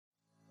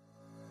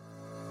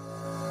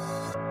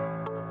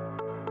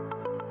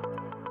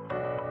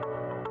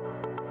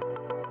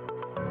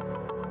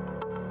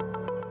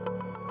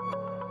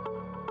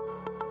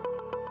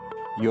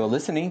You're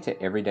listening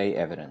to Everyday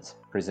Evidence,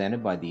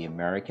 presented by the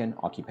American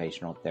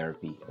Occupational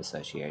Therapy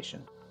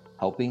Association,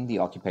 helping the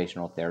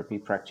occupational therapy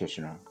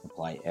practitioner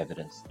apply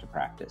evidence to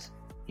practice.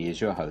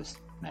 Here's your host,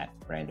 Matt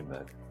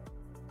Brandenburg.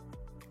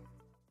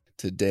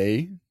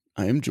 Today,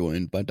 I am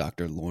joined by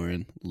Dr.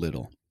 Lauren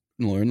Little.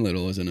 Lauren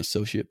Little is an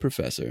associate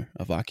professor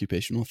of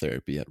occupational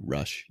therapy at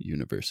Rush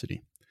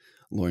University.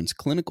 Lauren's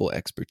clinical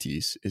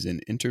expertise is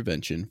in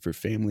intervention for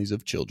families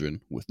of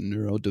children with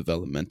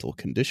neurodevelopmental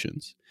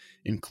conditions,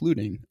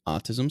 including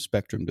autism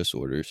spectrum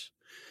disorders.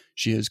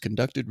 She has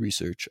conducted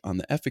research on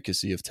the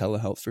efficacy of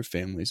telehealth for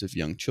families of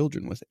young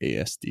children with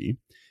ASD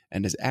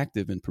and is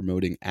active in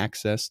promoting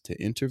access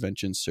to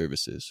intervention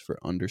services for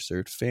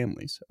underserved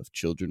families of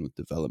children with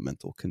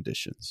developmental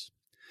conditions.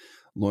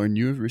 Lauren,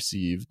 you have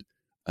received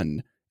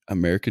an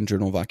American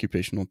Journal of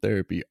Occupational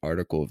Therapy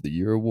Article of the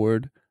Year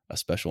Award, a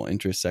Special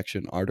Interest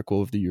Section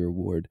Article of the Year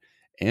Award,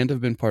 and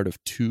have been part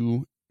of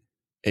 2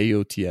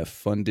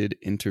 AOTF-funded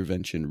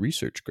intervention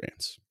research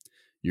grants.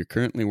 You're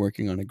currently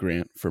working on a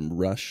grant from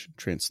Rush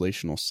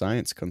Translational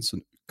Science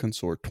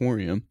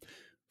Consortium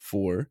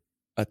for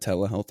a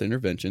telehealth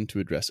intervention to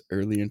address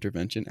early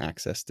intervention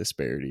access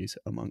disparities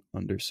among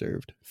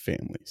underserved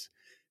families.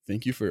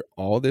 Thank you for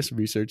all this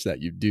research that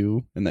you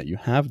do and that you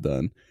have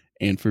done,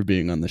 and for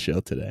being on the show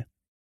today.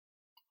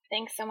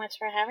 Thanks so much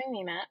for having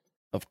me, Matt.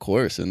 Of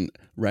course. And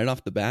right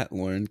off the bat,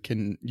 Lauren,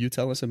 can you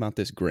tell us about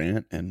this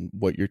grant and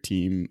what your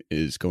team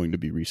is going to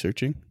be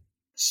researching?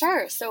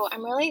 Sure. So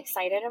I'm really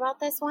excited about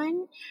this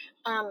one.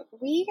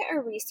 We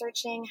are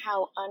researching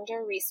how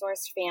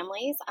under-resourced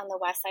families on the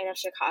west side of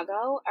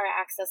Chicago are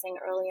accessing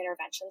early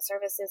intervention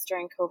services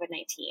during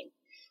COVID-19.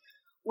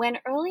 When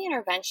early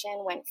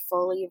intervention went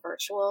fully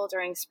virtual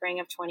during spring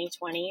of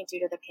 2020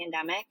 due to the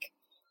pandemic,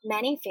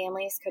 many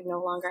families could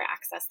no longer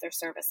access their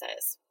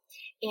services.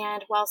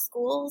 And while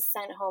schools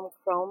sent home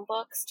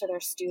Chromebooks to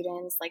their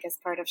students, like as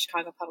part of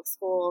Chicago Public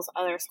Schools,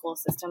 other school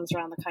systems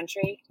around the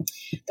country,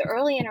 the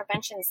early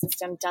intervention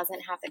system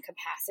doesn't have the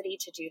capacity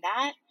to do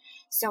that.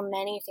 So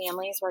many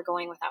families were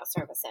going without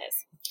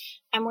services.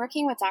 I'm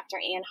working with Dr.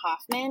 Ann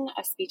Hoffman,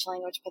 a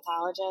speech-language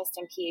pathologist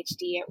and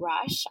PhD at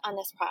Rush, on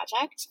this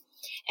project.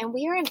 And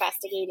we are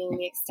investigating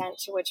the extent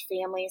to which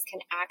families can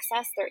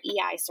access their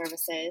EI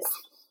services,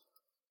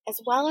 as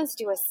well as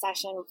do a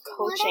session of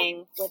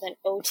coaching with an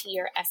OT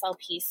or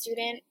SLP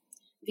student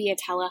via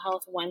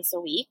telehealth once a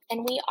week.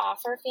 And we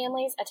offer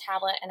families a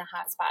tablet and a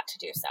hotspot to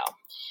do so.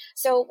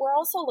 So we're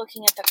also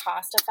looking at the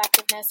cost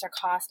effectiveness or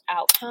cost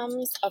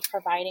outcomes of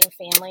providing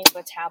families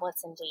with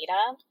tablets and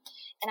data.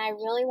 And I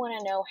really want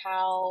to know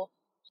how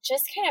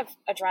just kind of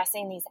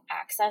addressing these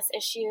access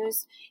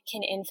issues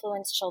can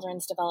influence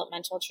children's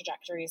developmental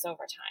trajectories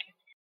over time.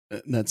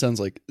 That sounds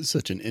like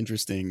such an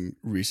interesting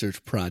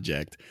research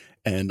project.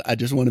 And I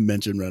just want to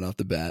mention right off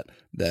the bat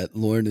that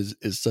Lauren is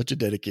such a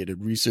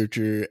dedicated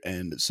researcher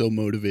and so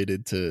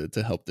motivated to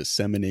help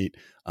disseminate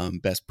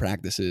best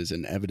practices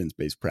and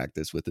evidence-based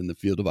practice within the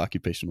field of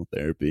occupational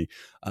therapy,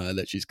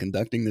 that she's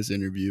conducting this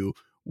interview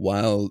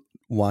while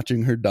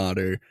watching her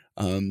daughter,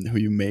 who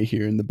you may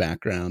hear in the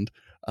background.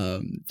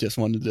 Just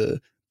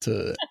wanted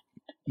to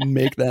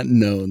make that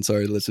known so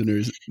our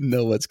listeners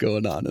know what's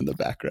going on in the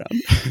background.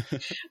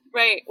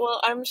 Right. Well,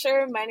 I'm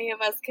sure many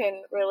of us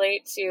can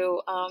relate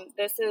to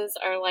this is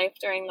our life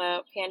during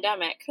the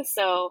pandemic.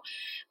 So,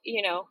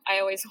 I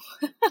always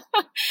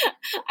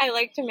I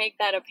like to make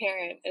that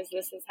apparent as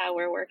this is how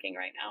we're working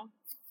right now.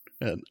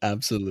 And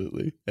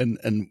absolutely.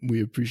 And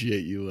we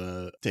appreciate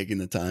you taking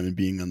the time and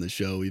being on the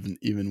show,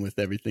 even with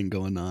everything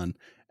going on.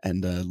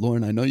 And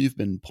Lauren, I know you've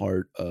been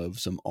part of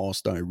some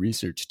all-star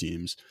research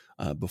teams.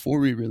 Before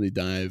we really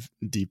dive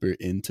deeper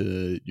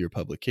into your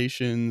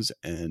publications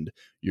and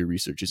your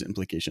research's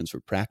implications for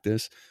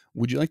practice,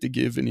 would you like to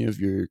give any of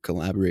your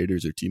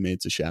collaborators or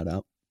teammates a shout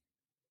out?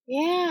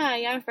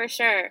 Yeah, for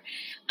sure.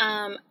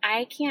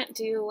 I can't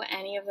do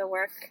any of the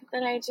work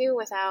that I do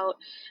without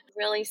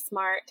really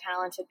smart,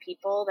 talented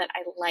people that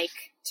I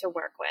like to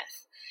work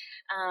with.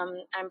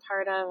 I'm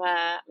part of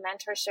a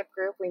mentorship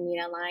group. We meet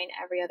online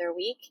every other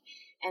week,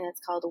 and it's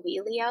called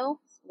WeLeo.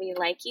 We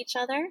like each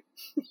other.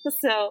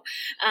 So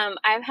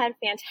I've had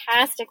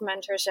fantastic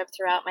mentorship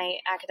throughout my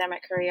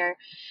academic career.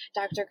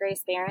 Dr.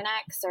 Grace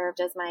Baranek served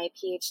as my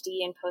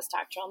PhD and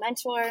postdoctoral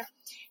mentor,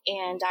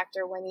 and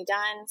Dr. Winnie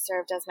Dunn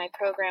served as my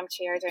program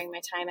chair during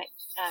my time at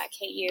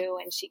KU,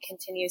 and she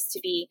continues to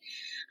be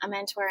a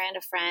mentor and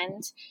a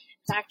friend.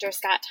 Dr.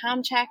 Scott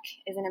Tomczyk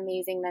is an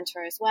amazing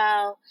mentor as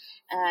well.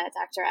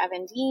 Dr.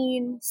 Evan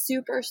Dean,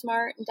 super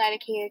smart and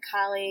dedicated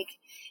colleague.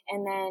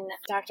 And then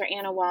Dr.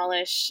 Anna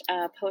Wallish,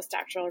 a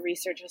postdoctoral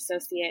research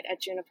associate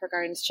at Juniper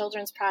Gardens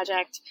Children's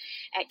Project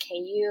at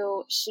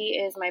KU. She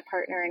is my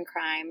partner in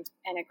crime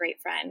and a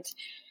great friend.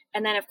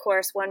 And then, of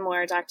course, one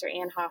more, Dr.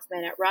 Ann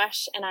Hoffman at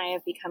Rush, and I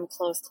have become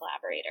close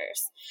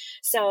collaborators.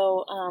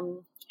 So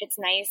it's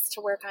nice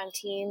to work on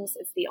teams.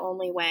 It's the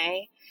only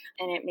way,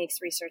 and it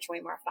makes research way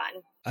more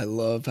fun. I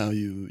love how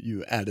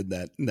you added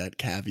that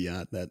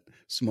caveat, that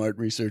smart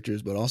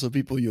researchers, but also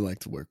people you like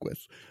to work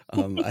with.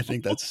 I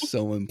think that's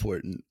so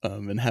important.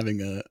 And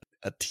having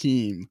a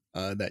team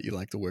that you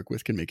like to work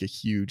with can make a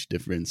huge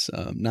difference,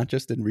 not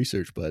just in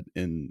research, but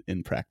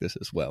in practice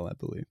as well, I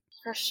believe.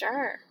 For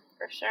sure.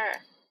 For sure.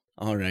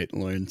 All right,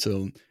 Lauren.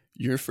 So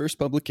your first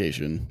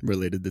publication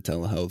related to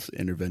telehealth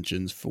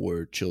interventions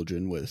for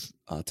children with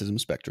autism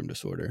spectrum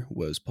disorder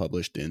was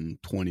published in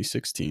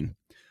 2016.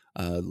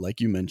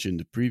 Like you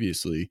mentioned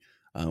previously,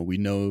 we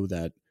know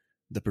that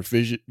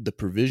the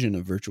provision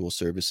of virtual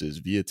services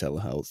via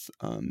telehealth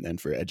and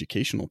for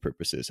educational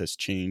purposes has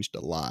changed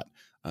a lot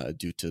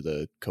due to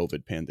the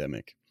COVID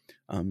pandemic.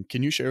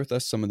 Can you share with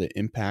us some of the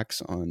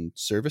impacts on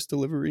service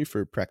delivery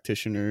for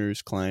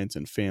practitioners, clients,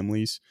 and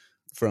families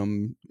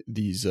from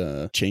these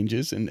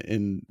changes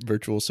in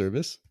virtual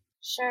service?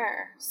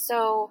 Sure.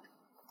 So,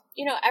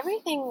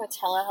 everything with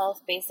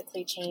telehealth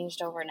basically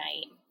changed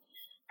overnight.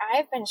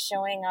 I've been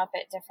showing up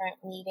at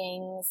different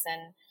meetings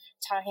and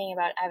talking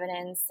about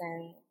evidence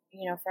and,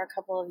 for a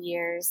couple of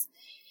years.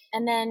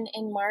 And then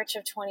in March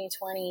of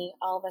 2020,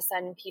 all of a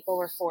sudden people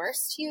were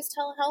forced to use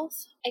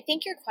telehealth. I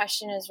think your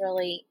question is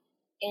really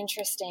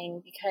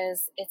interesting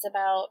because it's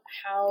about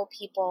how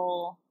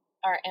people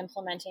are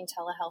implementing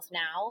telehealth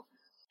now.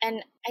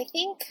 And I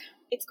think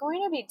it's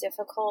going to be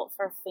difficult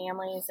for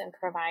families and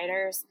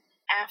providers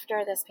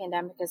after this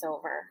pandemic is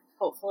over.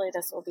 Hopefully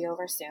this will be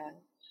over soon.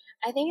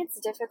 I think it's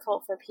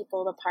difficult for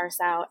people to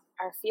parse out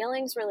our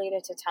feelings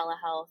related to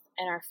telehealth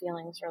and our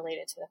feelings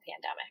related to the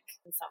pandemic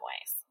in some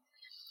ways.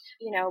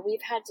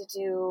 We've had to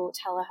do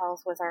telehealth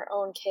with our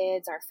own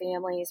kids, our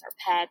families, our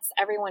pets,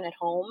 everyone at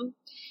home.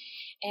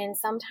 And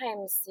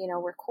sometimes,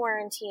 we're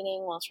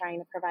quarantining while trying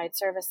to provide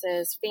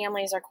services.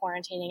 Families are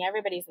quarantining.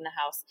 Everybody's in the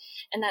house.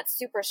 And that's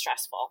super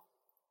stressful.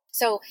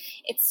 So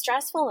it's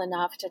stressful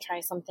enough to try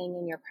something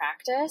in your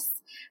practice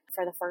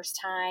for the first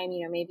time.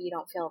 Maybe you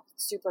don't feel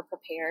super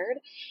prepared.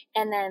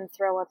 And then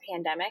throw a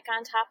pandemic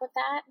on top of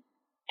that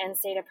and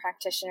say to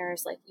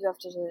practitioners, you have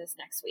to do this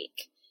next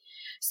week.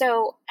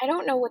 So I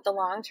don't know what the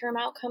long-term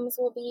outcomes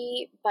will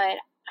be, but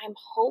I'm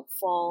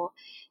hopeful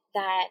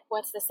that,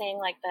 what's the saying,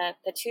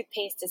 the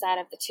toothpaste is out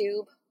of the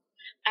tube.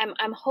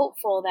 I'm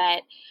hopeful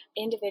that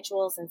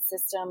individuals and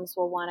systems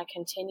will want to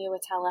continue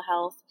with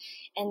telehealth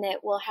and that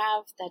we'll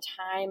have the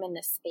time and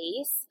the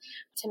space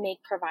to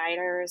make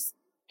providers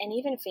and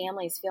even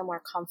families feel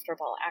more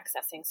comfortable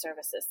accessing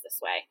services this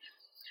way.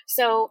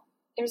 So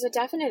there's a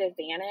definite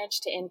advantage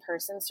to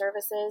in-person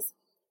services.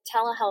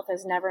 Telehealth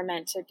is never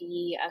meant to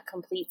be a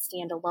complete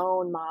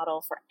standalone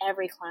model for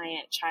every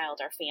client, child,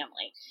 or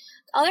family.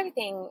 The other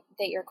thing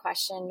that your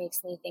question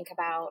makes me think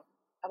about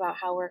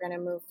how we're going to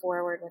move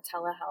forward with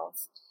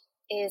telehealth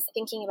is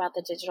thinking about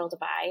the digital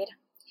divide.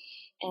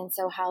 And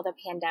so how the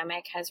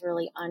pandemic has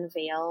really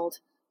unveiled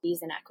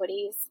these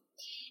inequities.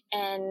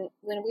 And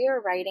when we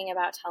were writing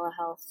about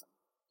telehealth,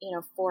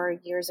 5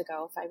 years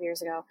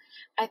ago,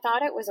 I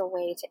thought it was a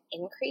way to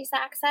increase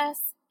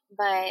access.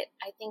 But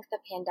I think the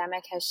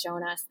pandemic has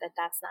shown us that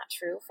that's not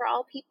true for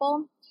all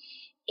people.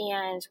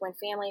 And when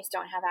families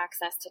don't have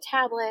access to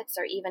tablets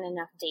or even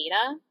enough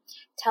data,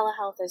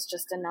 telehealth is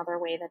just another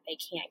way that they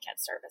can't get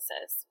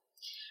services.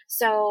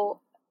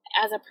 So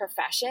as a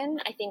profession,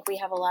 I think we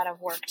have a lot of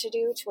work to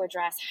do to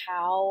address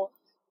how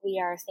we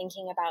are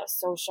thinking about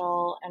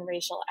social and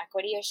racial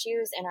equity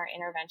issues in our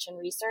intervention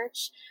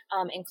research,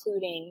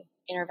 including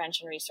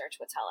intervention research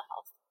with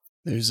telehealth.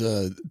 There's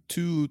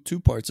two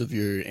parts of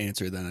your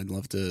answer that I'd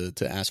love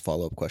to ask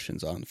follow-up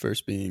questions on.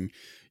 First being,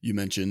 you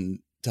mentioned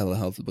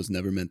telehealth was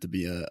never meant to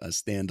be a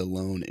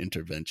standalone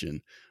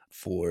intervention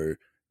for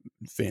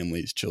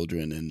families,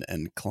 children,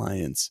 and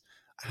clients.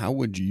 How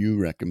would you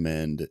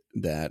recommend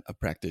that a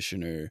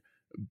practitioner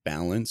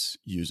balance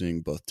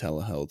using both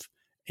telehealth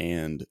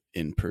and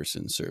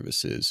in-person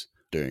services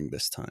during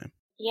this time?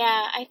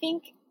 Yeah, I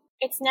think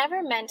it's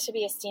never meant to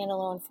be a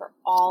standalone for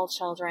all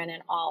children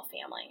and all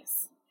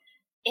families.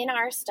 In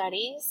our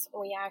studies,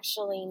 we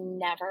actually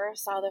never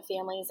saw the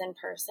families in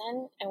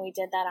person, and we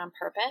did that on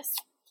purpose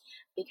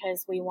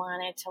because we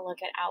wanted to look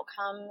at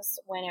outcomes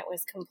when it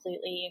was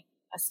completely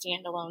a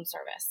standalone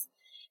service.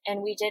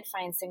 And we did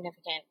find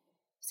significant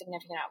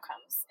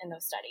outcomes in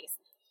those studies.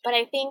 But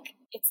I think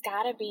it's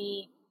got to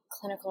be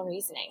clinical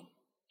reasoning.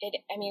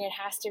 It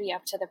has to be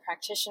up to the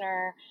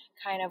practitioner,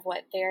 kind of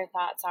what their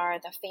thoughts are,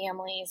 the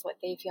families, what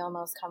they feel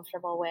most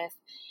comfortable with,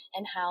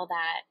 and how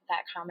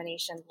that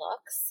combination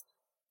looks.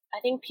 I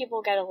think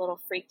people get a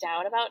little freaked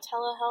out about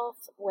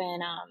telehealth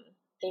when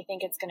they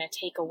think it's going to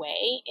take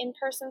away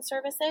in-person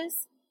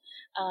services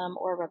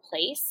or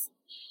replace.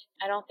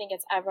 I don't think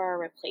it's ever a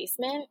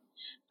replacement,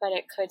 but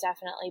it could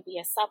definitely be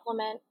a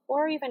supplement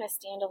or even a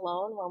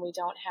standalone when we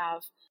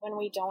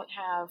don't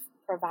have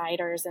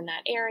providers in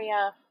that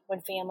area,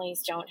 when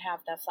families don't have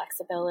the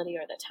flexibility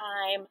or the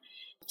time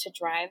to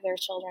drive their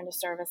children to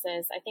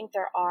services. I think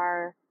there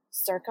are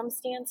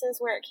circumstances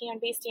where it can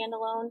be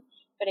standalone.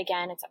 But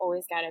again, it's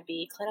always got to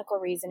be clinical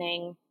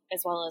reasoning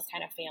as well as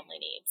kind of family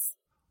needs.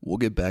 We'll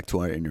get back to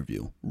our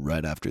interview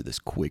right after this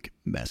quick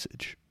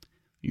message.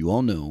 You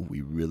all know we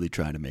really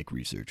try to make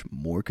research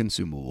more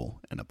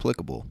consumable and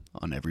applicable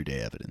on everyday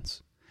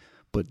evidence.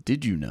 But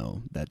did you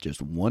know that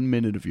just 1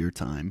 minute of your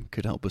time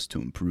could help us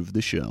to improve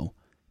the show,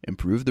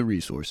 improve the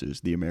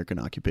resources the American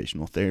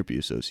Occupational Therapy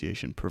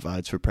Association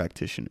provides for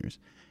practitioners,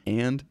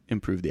 and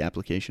improve the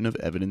application of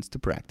evidence to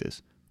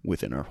practice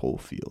within our whole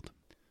field?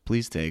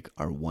 Please take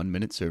our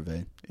 1-minute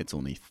survey. It's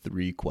only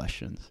 3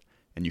 questions,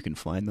 and you can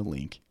find the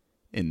link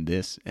in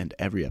this and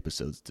every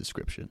episode's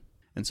description,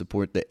 and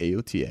support the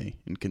AOTA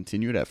in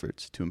continued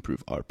efforts to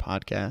improve our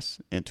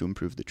podcasts and to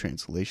improve the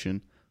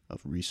translation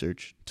of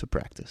research to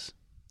practice.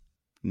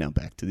 Now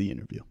back to the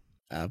interview.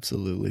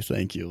 Absolutely.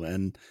 Thank you.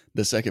 And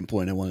the second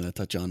point I wanted to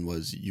touch on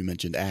was you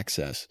mentioned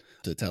access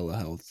to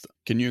telehealth.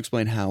 Can you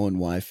explain how and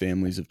why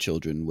families of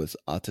children with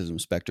autism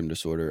spectrum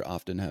disorder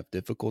often have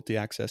difficulty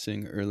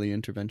accessing early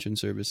intervention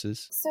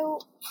services? So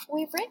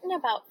we've written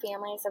about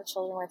families of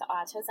children with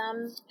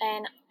autism,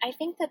 and I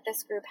think that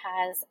this group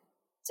has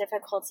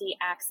difficulty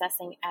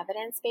accessing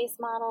evidence-based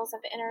models of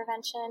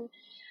intervention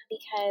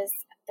because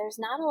there's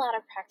not a lot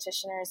of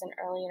practitioners in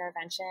early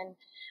intervention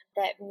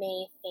that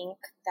may think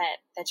that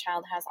the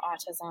child has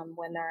autism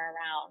when they're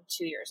around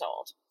 2 years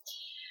old.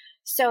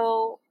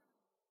 So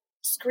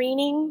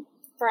screening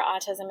for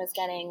autism is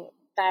getting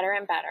better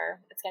and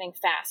better. It's getting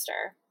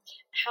faster.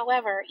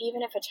 However,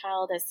 even if a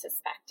child is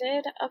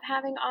suspected of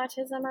having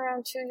autism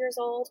around 2 years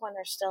old when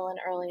they're still in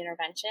early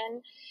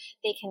intervention,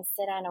 they can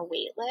sit on a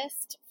wait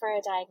list for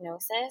a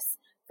diagnosis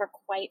for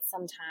quite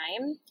some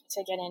time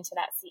to get into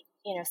that,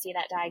 see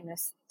that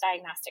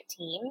diagnostic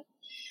team.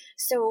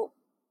 So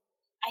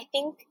I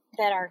think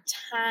that our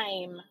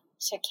time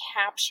to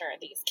capture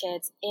these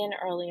kids in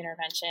early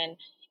intervention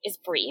is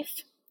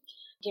brief.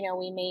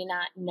 We may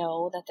not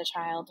know that the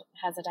child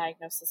has a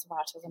diagnosis of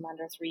autism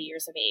under 3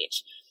 years of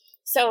age.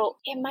 So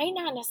it might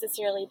not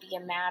necessarily be a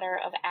matter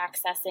of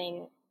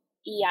accessing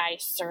EI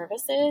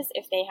services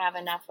if they have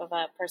enough of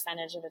a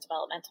percentage of a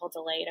developmental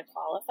delay to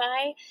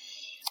qualify.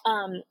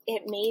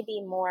 It may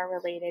be more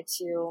related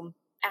to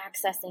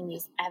accessing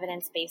these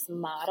evidence-based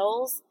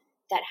models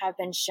that have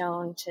been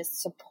shown to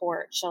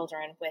support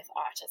children with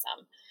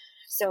autism.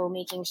 So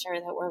making sure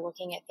that we're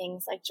looking at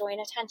things like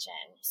joint attention,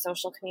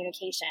 social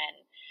communication,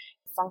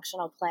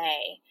 functional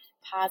play,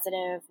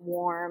 positive,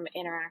 warm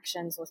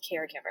interactions with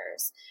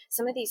caregivers.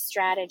 Some of these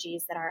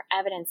strategies that are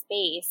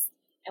evidence-based,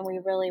 and we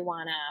really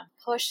want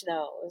to push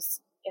those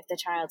if the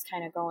child's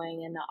kind of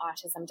going in the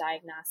autism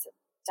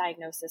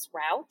diagnosis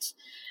route,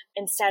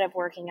 instead of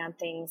working on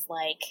things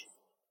like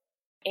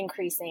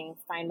increasing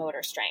fine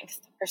motor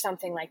strength or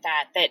something like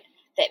that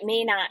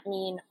may not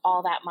mean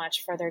all that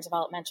much for their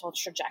developmental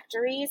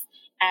trajectories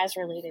as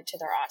related to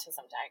their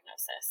autism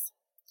diagnosis.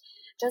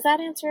 Does that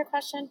answer your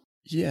question?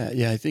 Yeah,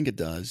 I think it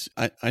does.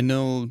 I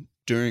know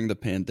during the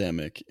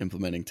pandemic,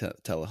 implementing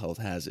telehealth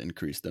has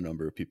increased the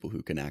number of people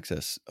who can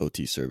access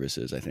OT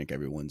services. I think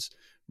everyone's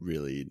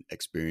really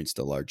experienced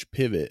a large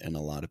pivot, and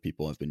a lot of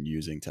people have been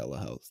using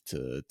telehealth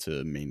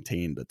to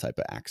maintain the type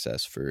of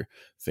access for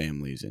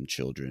families and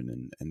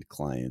children and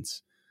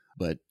clients.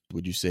 But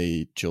would you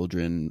say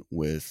children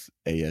with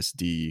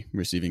ASD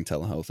receiving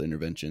telehealth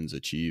interventions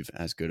achieve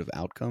as good of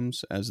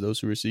outcomes as those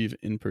who receive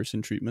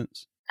in-person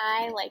treatments?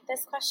 I like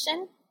this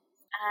question.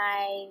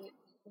 I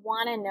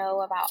want to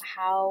know about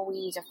how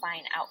we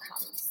define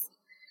outcomes.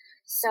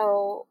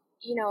 So,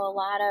 a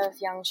lot of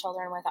young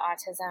children with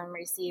autism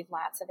receive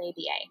lots of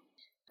ABA.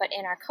 But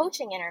in our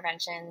coaching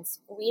interventions,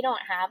 we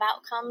don't have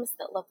outcomes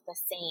that look the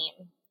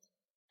same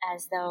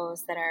as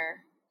those that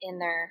are in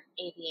their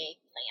ABA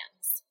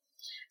plans.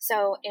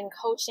 So in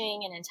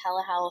coaching and in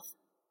telehealth,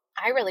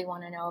 I really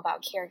want to know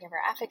about caregiver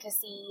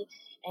efficacy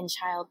and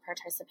child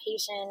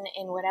participation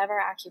in whatever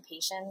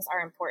occupations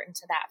are important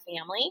to that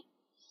family.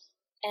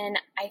 And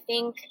I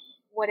think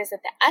what is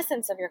at the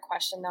essence of your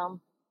question, though,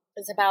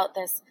 is about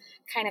this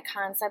kind of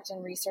concept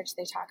in research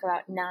they talk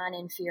about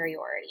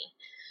non-inferiority.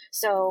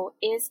 So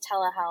is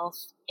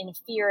telehealth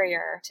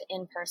inferior to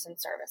in-person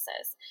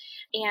services?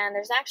 And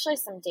there's actually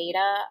some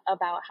data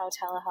about how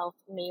telehealth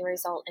may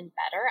result in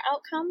better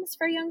outcomes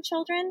for young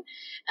children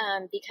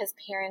because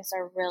parents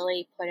are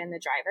really put in the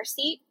driver's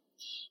seat.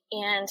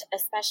 And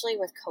especially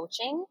with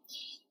coaching,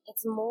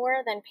 it's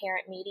more than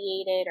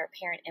parent-mediated or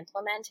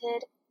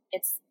parent-implemented.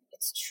 It's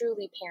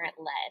truly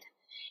parent-led.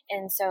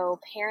 And so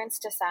parents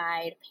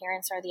decide,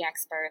 parents are the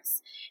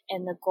experts,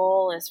 and the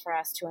goal is for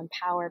us to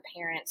empower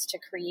parents to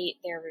create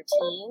their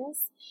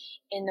routines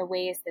in the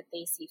ways that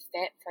they see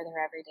fit for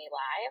their everyday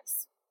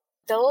lives.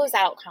 Those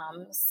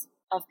outcomes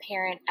of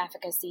parent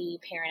efficacy,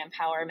 parent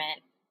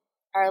empowerment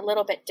are a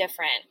little bit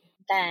different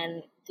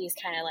than these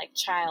kind of like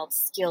child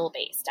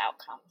skill-based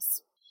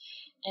outcomes.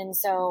 And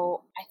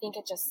so I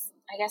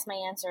guess my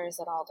answer is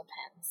it all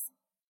depends.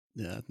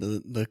 Yeah,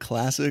 the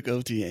classic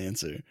OT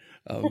answer.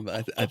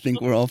 I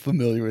think we're all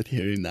familiar with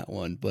hearing that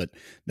one, but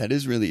that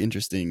is really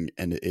interesting.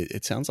 And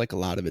it sounds like a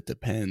lot of it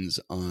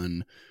depends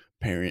on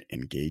parent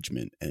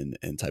engagement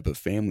and type of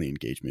family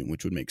engagement,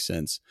 which would make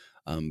sense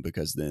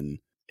because then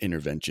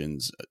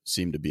interventions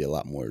seem to be a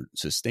lot more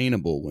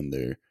sustainable when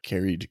they're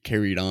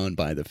carried on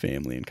by the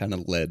family and kind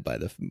of led by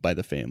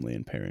the family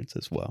and parents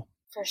as well.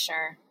 For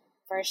sure.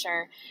 For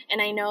sure.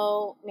 And I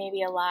know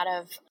maybe a lot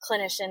of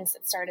clinicians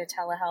that started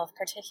telehealth,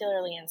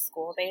 particularly in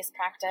school-based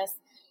practice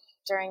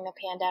during the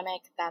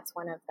pandemic. That's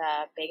one of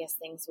the biggest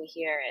things we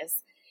hear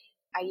is,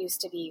 I used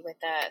to be with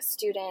a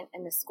student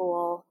in the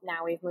school.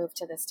 Now we've moved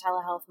to this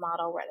telehealth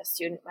model where the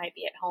student might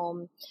be at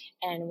home,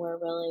 and we're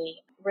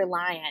really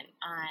reliant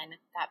on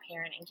that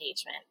parent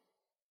engagement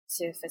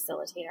to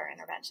facilitate our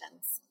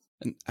interventions.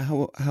 And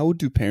how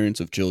do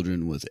parents of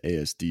children with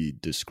ASD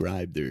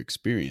describe their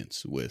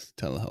experience with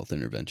telehealth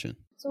intervention?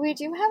 So we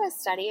do have a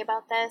study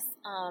about this.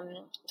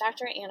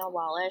 Dr. Anna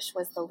Wallish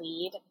was the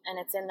lead, and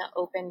it's in the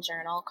open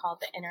journal called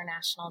the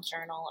International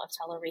Journal of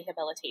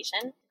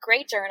Telerehabilitation.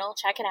 Great journal,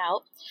 check it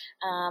out.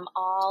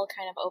 All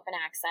kind of open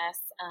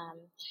access.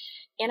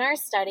 In our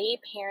study,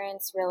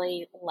 parents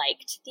really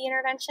liked the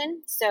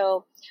intervention.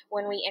 So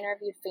when we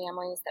interviewed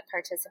families that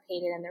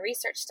participated in the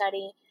research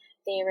study,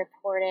 they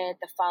reported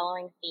the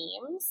following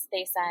themes.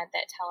 They said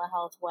that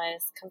telehealth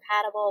was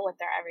compatible with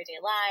their everyday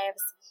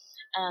lives.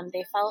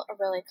 They felt a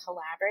really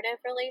collaborative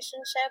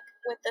relationship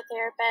with the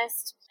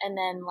therapist. And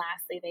then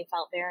lastly, they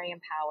felt very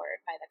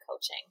empowered by the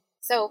coaching.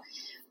 So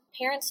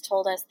parents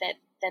told us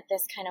that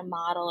this kind of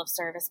model of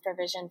service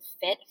provision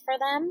fit for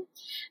them.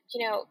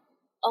 You know,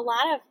 a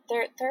lot of,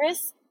 there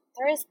is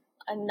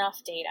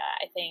enough data,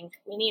 I think.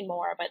 We need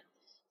more, but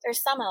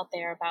there's some out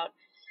there about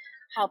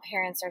how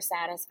parents are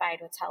satisfied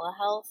with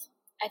telehealth.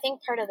 I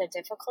think part of the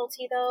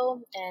difficulty,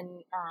 though,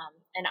 and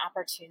an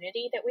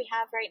opportunity that we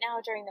have right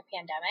now during the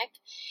pandemic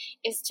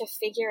is to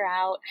figure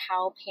out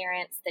how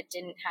parents that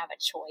didn't have a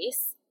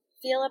choice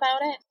feel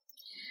about it.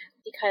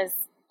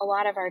 Because a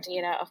lot of our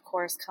data, of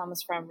course,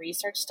 comes from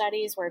research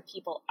studies where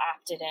people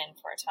opted in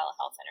for a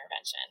telehealth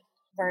intervention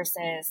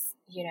versus,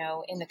 you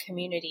know, in the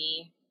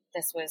community,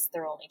 this was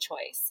their only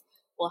choice.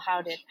 Well,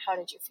 how did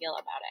you feel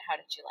about it? How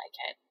did you like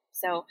it?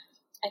 So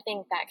I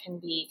think that can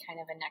be kind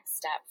of a next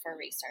step for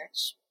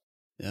research.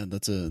 Yeah,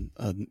 that's a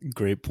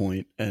great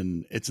point.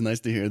 And it's nice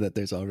to hear that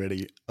there's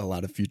already a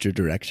lot of future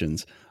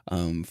directions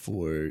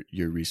for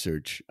your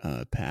research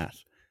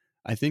path.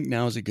 I think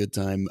now is a good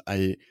time.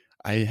 I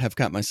have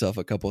caught myself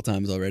a couple of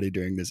times already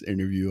during this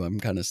interview. I'm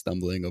kind of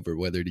stumbling over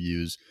whether to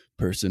use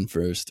person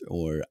first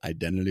or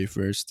identity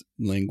first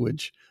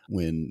language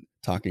when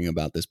talking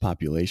about this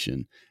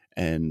population.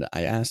 And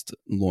I asked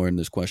Lauren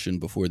this question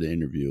before the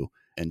interview,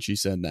 and she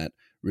said that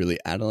really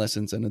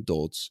adolescents and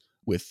adults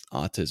with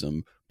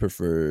autism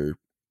prefer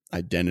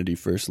identity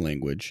first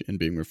language and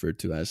being referred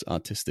to as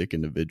autistic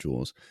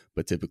individuals,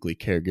 but typically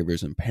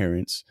caregivers and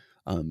parents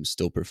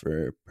still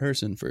prefer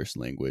person first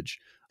language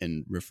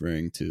and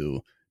referring to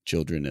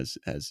children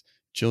as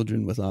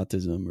children with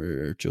autism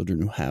or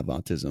children who have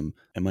autism.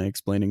 Am I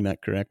explaining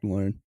that correct,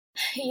 Lauren?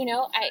 You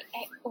know,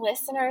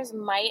 listeners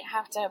might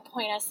have to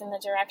point us in the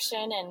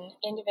direction, and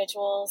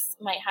individuals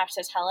might have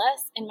to tell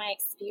us. In my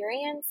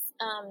experience,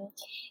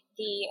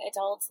 the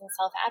adults and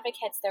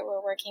self-advocates that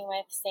we're working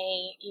with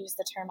say use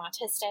the term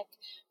autistic,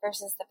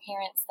 versus the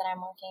parents that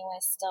I'm working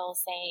with still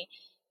say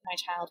my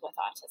child with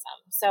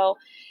autism. So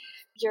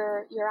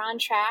you're on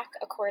track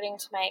according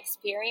to my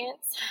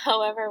experience.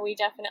 However, we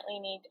definitely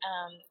need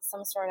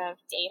some sort of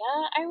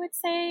data, I would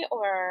say,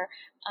 or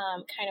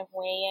kind of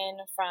weigh in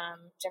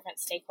from different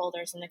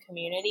stakeholders in the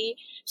community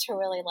to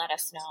really let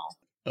us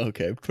know.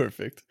 Okay,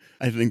 perfect.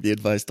 I think the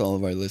advice to all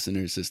of our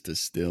listeners is to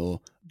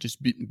still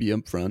just be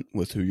upfront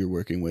with who you're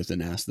working with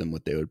and ask them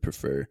what they would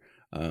prefer.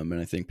 And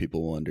I think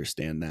people will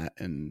understand that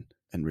and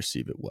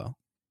receive it well.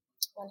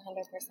 100%.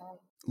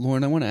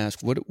 Lauren, I want to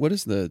ask, what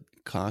is the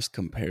cost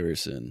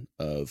comparison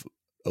of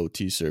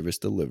OT service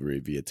delivery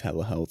via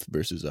telehealth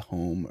versus a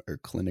home or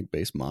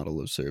clinic-based model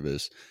of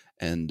service?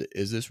 And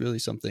is this really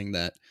something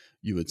that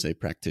you would say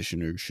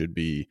practitioners should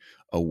be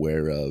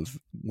aware of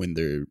when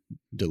they're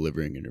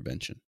delivering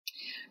intervention?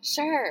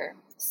 Sure.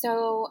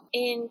 So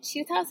in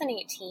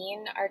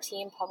 2018, our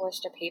team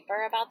published a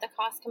paper about the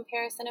cost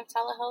comparison of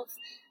telehealth.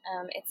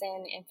 It's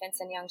in infants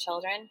and young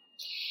children.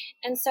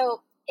 And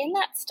so in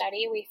that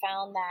study, we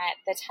found that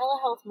the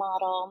telehealth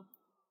model,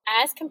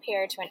 as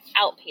compared to an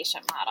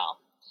outpatient model,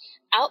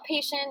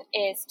 outpatient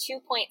is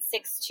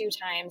 2.62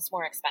 times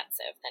more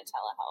expensive than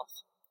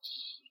telehealth.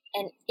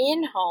 And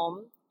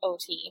in-home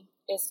OT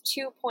is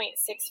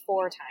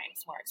 2.64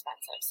 times more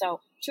expensive.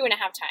 So 2.5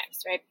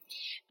 times, right?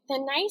 The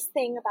nice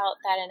thing about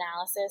that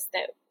analysis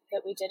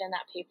that we did in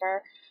that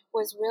paper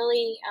was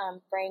really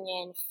bring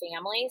in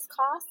families'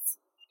 costs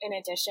in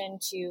addition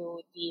to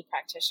the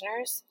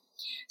practitioners.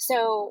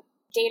 So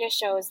data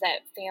shows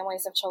that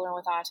families of children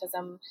with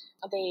autism,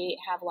 they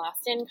have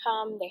lost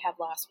income, they have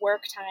lost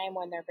work time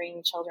when they're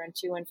bringing children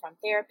to and from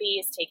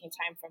therapies, taking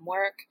time from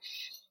work.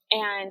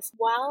 And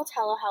while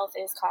telehealth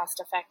is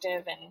cost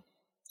effective, and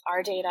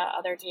our data,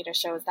 other data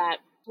shows that,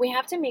 we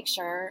have to make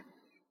sure,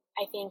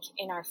 I think,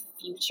 in our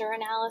future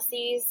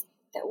analyses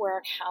that we're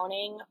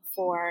accounting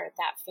for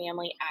that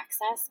family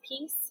access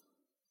piece,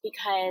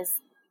 because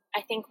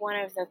I think one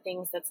of the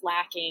things that's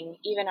lacking,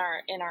 even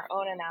in our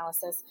own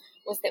analysis,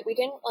 was that we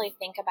didn't really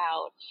think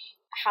about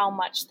how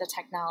much the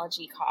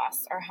technology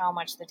costs or how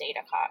much the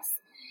data costs.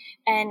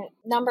 And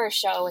numbers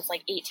show it's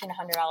like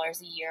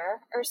 $1,800 a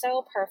year or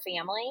so per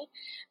family.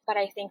 But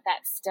I think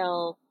that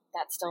still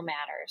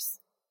matters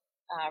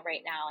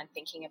right now in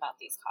thinking about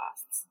these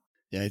costs.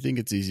 Yeah, I think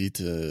it's easy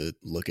to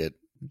look at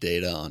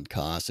data on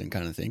costs and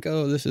kind of think,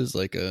 oh, this is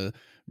like a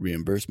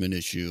reimbursement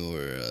issue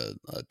or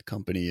a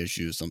company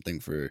issue, something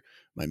for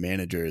my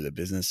manager, the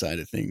business side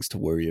of things to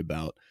worry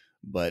about.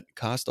 But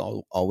cost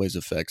always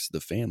affects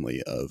the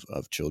family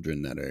of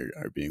children that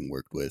are being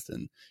worked with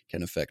and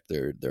can affect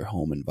their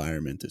home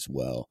environment as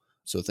well.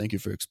 So thank you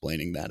for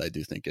explaining that. I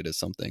do think it is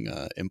something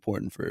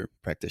important for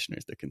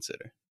practitioners to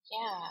consider.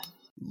 Yeah.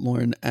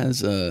 Lauren,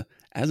 as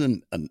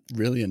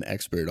really an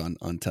expert on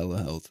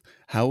telehealth,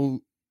 how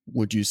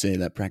would you say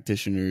that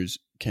practitioners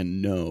can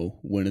know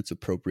when it's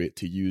appropriate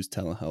to use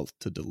telehealth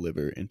to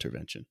deliver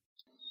intervention?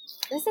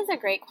 This is a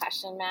great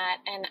question, Matt,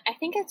 and I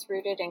think it's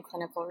rooted in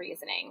clinical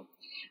reasoning.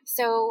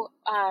 So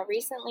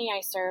recently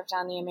I served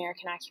on the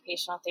American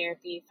Occupational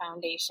Therapy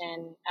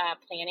Foundation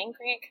Planning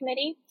Grant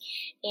Committee,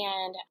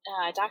 and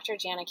Dr.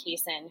 Jana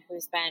Kaysen,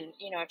 who's been,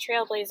 a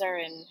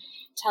trailblazer in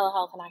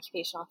telehealth and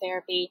occupational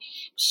therapy,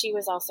 she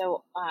was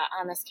also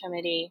on this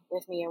committee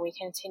with me, and we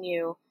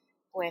continue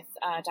with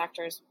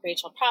Drs.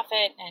 Rachel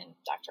Prophet and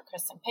Dr.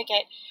 Kristen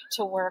Pickett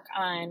to work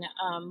on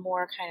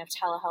more kind of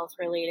telehealth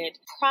related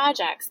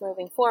projects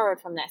moving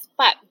forward from this.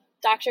 But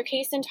Dr.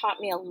 Kaysen taught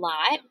me a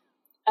lot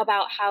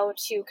about how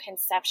to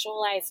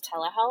conceptualize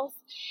telehealth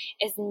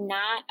as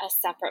not a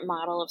separate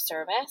model of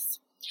service,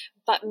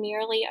 but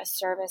merely a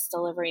service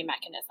delivery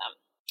mechanism.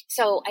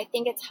 So I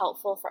think it's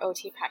helpful for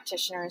OT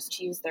practitioners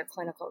to use their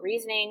clinical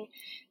reasoning.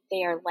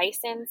 They are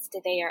licensed,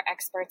 they are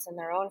experts in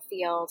their own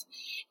field,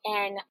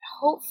 and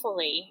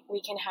hopefully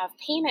we can have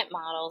payment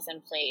models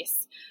in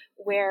place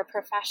where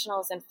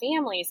professionals and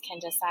families can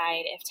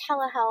decide if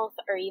telehealth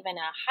or even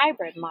a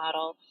hybrid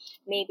model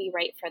may be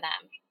right for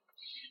them.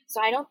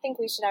 So I don't think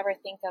we should ever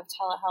think of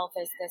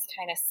telehealth as this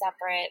kind of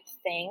separate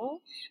thing,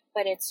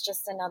 but it's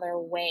just another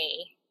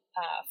way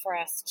for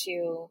us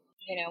to,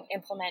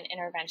 implement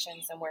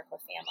interventions and work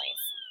with families.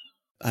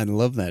 I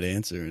love that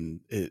answer, and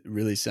it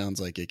really sounds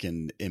like it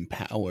can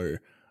empower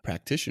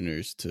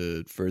practitioners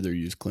to further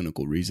use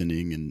clinical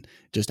reasoning and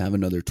just have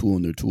another tool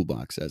in their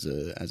toolbox as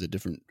a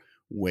different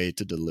way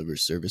to deliver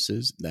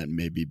services that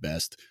may be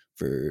best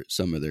for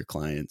some of their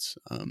clients,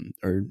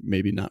 or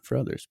maybe not for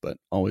others, but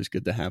always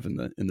good to have in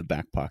the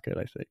back pocket,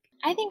 I think.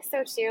 I think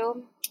so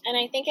too, and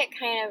I think it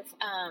kind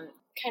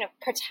of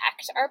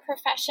protect our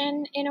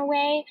profession in a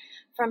way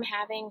from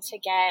having to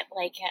get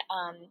like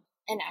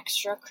an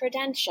extra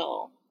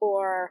credential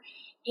or,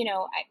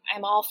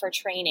 I'm all for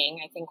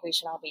training. I think we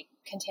should all be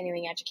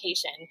continuing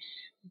education.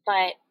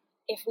 But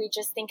if we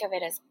just think of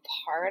it as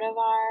part of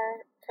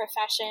our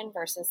profession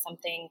versus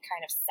something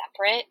kind of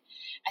separate,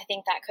 I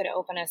think that could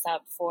open us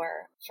up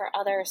for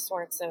other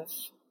sorts of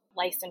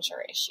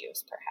licensure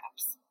issues,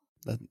 perhaps.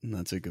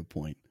 That's a good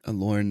point.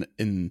 Lauren,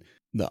 in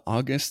the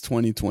August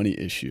 2020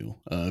 issue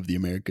of the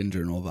American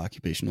Journal of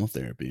Occupational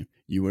Therapy,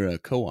 you were a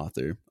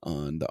co-author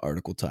on the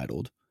article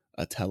titled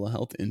 "A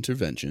Telehealth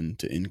Intervention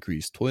to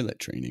Increase Toilet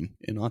Training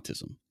in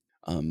Autism."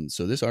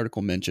 So this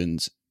article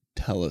mentions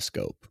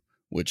Telescope,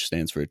 which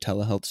stands for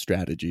Telehealth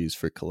Strategies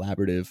for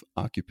Collaborative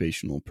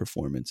Occupational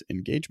Performance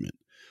Engagement.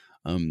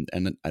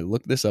 And I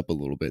looked this up a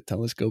little bit.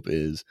 Telescope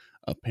is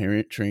a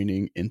parent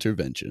training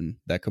intervention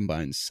that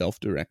combines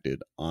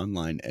self-directed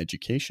online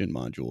education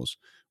modules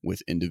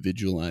with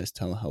individualized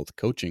telehealth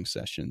coaching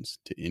sessions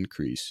to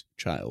increase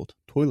child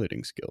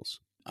toileting skills.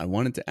 I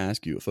wanted to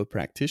ask you, if a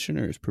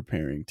practitioner is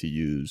preparing to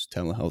use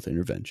telehealth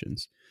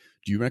interventions,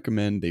 do you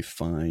recommend they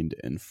find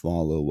and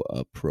follow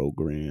a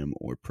program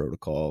or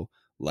protocol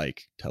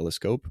like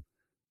Telescope?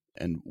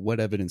 And what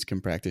evidence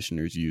can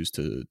practitioners use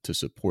to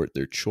support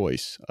their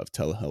choice of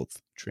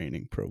telehealth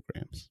training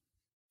programs?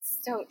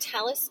 So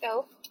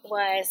Telescope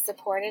was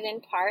supported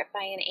in part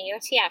by an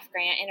AOTF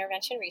grant,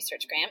 Intervention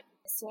Research Grant.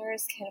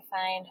 Listeners can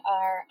find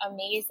our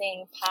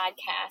amazing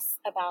podcasts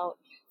about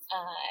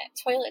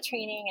toilet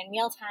training and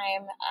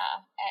mealtime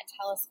at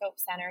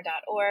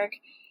telescopecenter.org.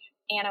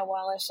 Anna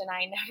Wallish and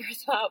I never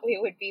thought we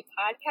would be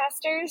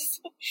podcasters,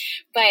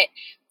 but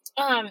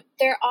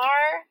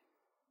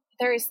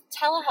there's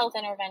telehealth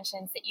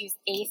interventions that use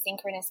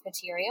asynchronous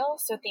material,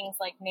 so things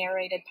like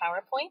narrated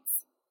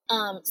PowerPoints.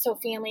 So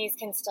families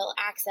can still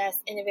access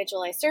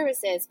individualized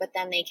services, but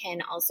then they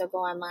can also go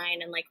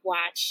online and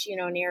watch,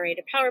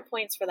 narrated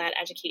PowerPoints for that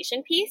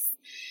education piece.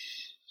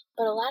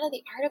 But a lot of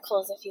the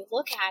articles, if you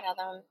look at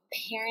them,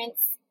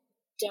 parents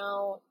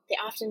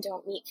often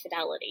don't meet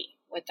fidelity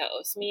with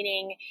those,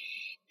 meaning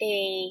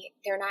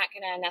they're not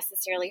going to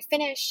necessarily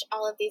finish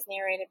all of these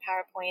narrated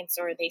PowerPoints,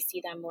 or they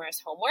see them more as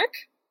homework.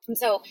 And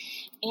so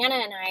Anna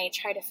and I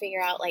try to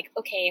figure out,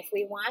 okay, if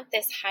we want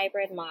this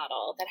hybrid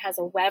model that has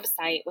a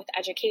website with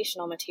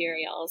educational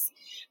materials,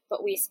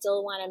 but we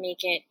still want to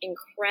make it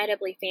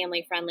incredibly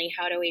family friendly,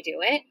 how do we do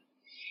it?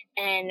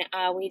 And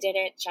we did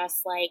it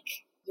just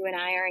like you and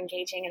I are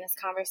engaging in this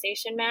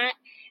conversation, Matt,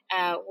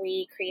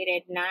 we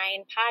created 9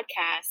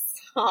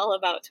 podcasts all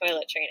about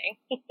toilet training.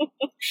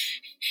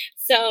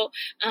 So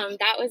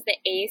that was the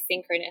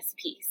asynchronous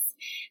piece.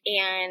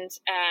 And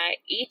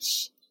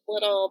each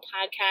little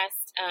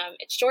podcast,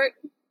 it's short.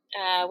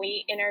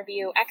 We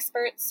interview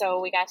experts. So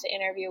we got to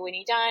interview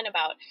Winnie Dunn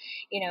about,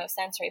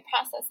 sensory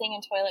processing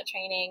and toilet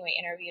training. We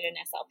interviewed an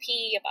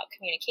SLP about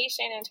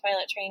communication and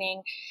toilet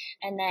training.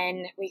 And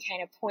then we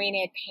kind of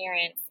pointed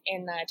parents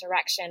in the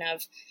direction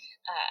of,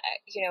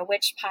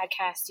 which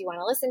podcast do you want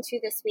to listen to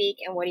this week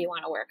and what do you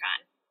want to work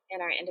on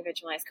in our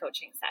individualized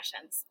coaching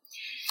sessions.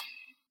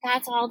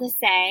 That's all to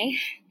say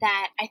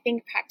that I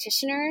think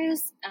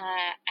practitioners,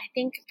 I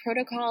think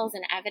protocols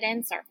and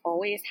evidence are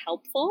always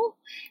helpful,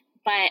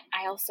 but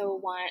I also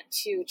want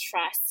to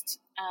trust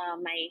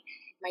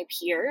my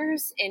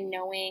peers in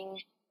knowing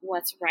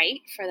what's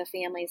right for the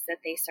families that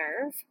they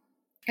serve.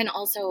 And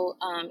also,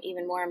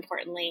 even more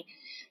importantly,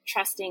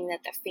 trusting that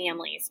the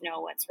families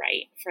know what's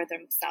right for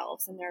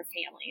themselves and their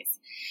families.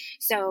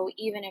 So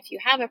even if you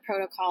have a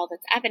protocol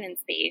that's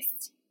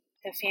evidence-based,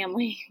 the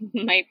family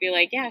might be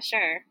like, yeah,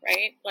 sure,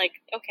 right? Like,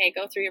 okay,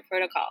 go through your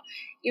protocol.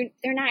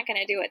 They're not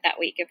going to do it that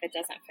week if it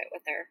doesn't fit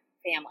with their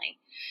family.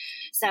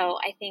 So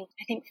I think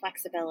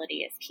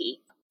flexibility is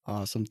key.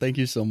 Awesome. Thank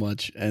you so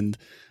much. And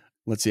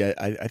let's see,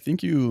 I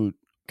think you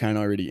kind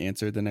of already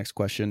answered the next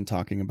question,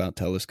 talking about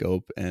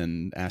Telescope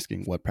and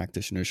asking what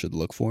practitioners should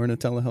look for in a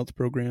telehealth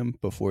program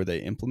before they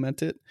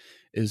implement it.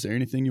 Is there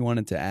anything you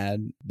wanted to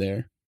add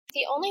there?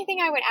 The only thing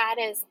I would add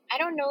is I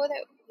don't know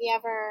that we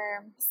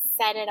ever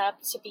set it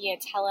up to be a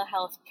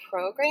telehealth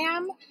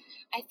program.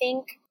 I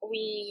think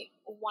we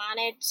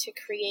wanted to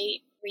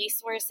create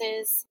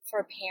resources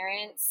for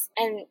parents,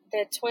 and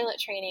the toilet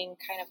training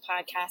kind of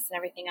podcasts and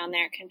everything on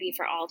there can be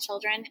for all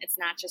children. It's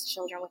not just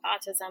children with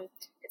autism,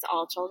 it's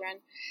all children.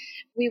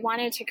 We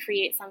wanted to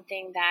create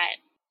something that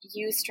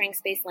used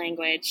strengths-based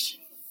language,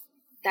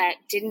 that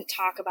didn't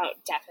talk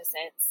about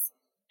deficits,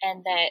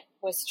 and that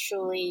was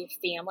truly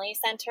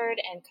family-centered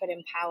and could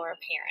empower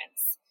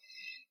parents.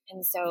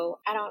 And so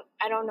I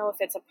don't know if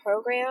it's a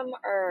program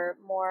or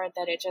more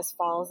that it just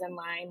falls in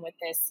line with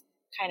this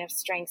kind of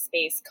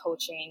strengths-based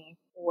coaching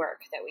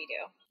work that we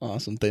do.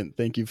 Awesome.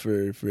 Thank you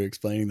for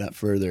explaining that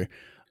further.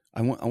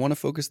 I want to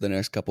focus the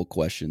next couple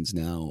questions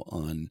now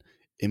on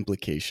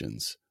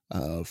implications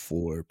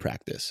for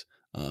practice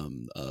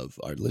of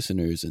our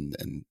listeners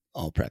and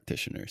all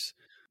practitioners.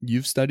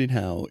 You've studied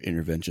how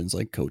interventions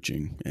like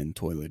coaching and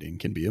toileting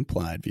can be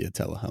applied via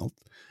telehealth.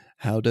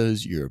 How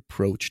does your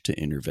approach to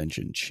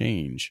intervention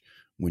change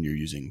when you're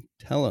using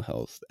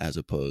telehealth as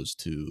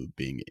opposed to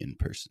being in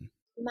person?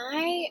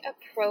 My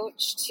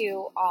approach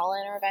to all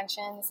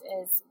interventions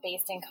is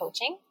based in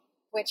coaching,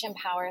 which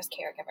empowers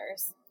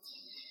caregivers.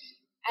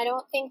 I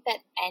don't think that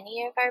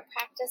any of our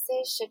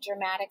practices should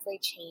dramatically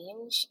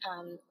change,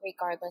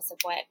 regardless of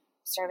what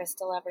service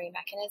delivery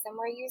mechanism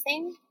we're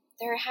using.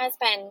 There has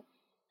been,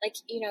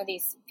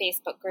 these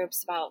Facebook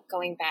groups about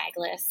going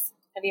bagless.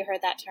 Have you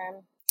heard that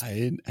term?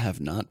 I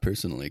have not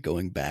personally.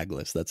 Going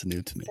bagless, that's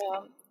new to me.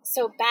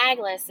 So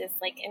bagless is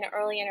like in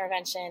early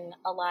intervention,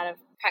 a lot of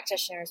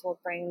practitioners will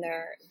bring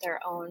their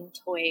own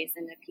toys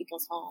into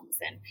people's homes.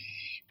 And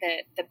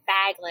the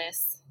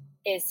bagless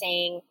is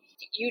saying,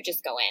 you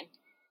just go in.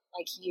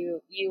 Like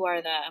you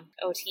are the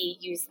OT,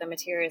 use the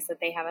materials that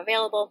they have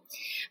available.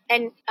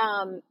 And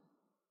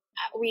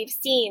we've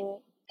seen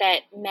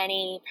that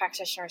many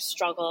practitioners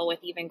struggle with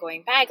even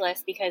going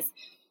bagless because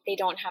they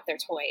don't have their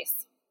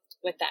toys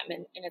with them.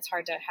 And it's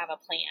hard to have a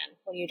plan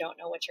when you don't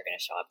know what you're going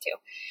to show up to.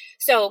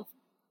 So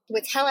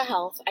with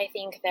telehealth, I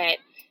think that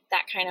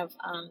kind of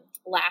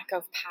lack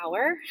of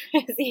power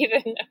is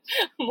even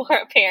more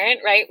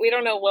apparent, right? We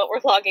don't know what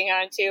we're logging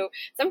on to.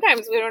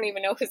 Sometimes we don't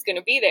even know who's going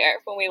to be there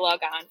when we log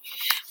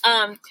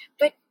on.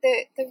 But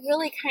the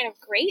really kind of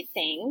great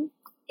thing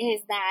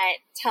is that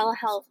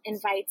telehealth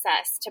invites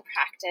us to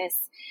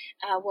practice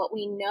what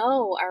we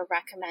know are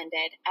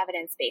recommended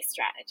evidence-based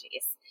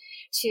strategies,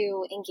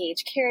 to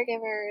engage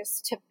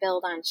caregivers, to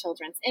build on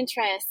children's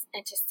interests,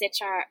 and to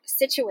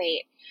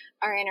situate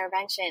our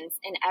interventions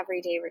in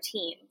everyday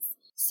routines.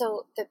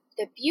 So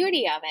the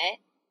beauty of it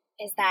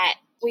is that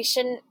we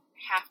shouldn't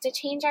have to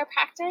change our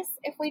practice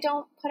if we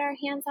don't put our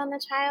hands on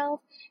the child,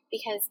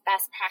 because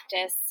best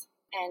practice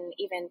and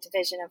even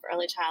Division of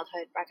Early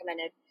Childhood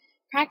recommended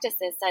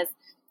practices says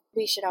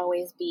we should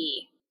always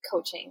be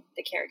coaching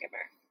the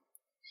caregiver.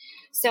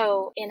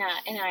 So in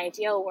an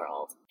ideal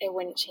world, it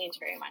wouldn't change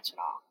very much at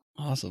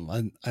all. Awesome.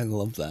 I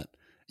love that.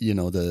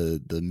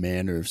 The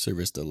manner of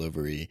service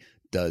delivery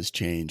does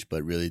change,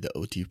 but really the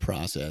OT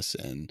process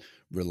and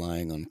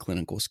relying on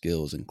clinical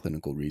skills and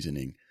clinical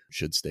reasoning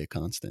should stay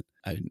constant.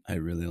 I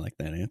really like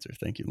that answer.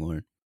 Thank you,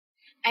 Lauren.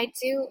 I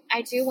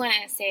do want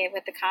to say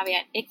with the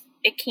caveat,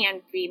 it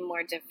can be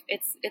more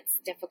it's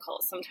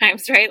difficult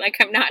sometimes, right? Like,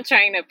 I'm not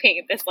trying to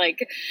paint this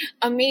like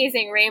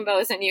amazing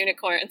rainbows and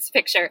unicorns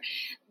picture,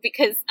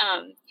 because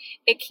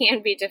it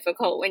can be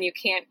difficult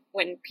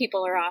when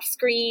people are off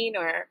screen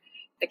or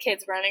the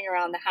kids running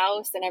around the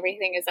house and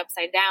everything is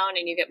upside down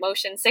and you get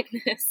motion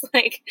sickness.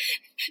 Like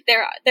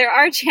there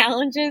are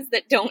challenges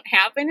that don't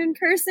happen in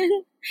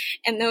person,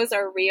 and those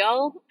are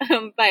real.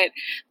 But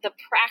the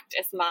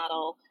practice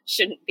model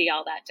shouldn't be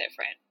all that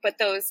different. But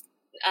those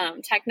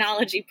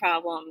technology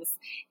problems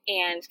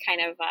and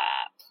kind of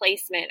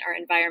placement or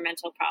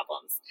environmental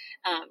problems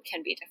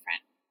can be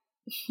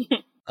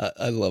different.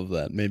 I love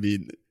that.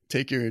 Maybe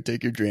take your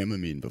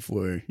Dramamine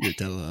before your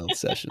telehealth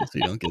session so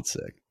you don't get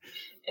sick.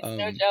 It's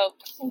no joke.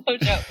 No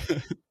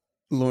joke.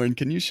 Lauren,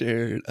 can you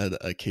share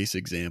a case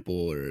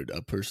example or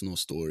a personal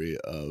story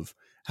of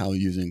how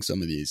using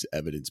some of these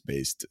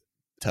evidence-based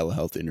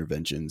telehealth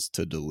interventions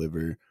to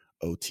deliver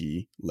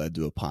OT led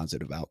to a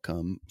positive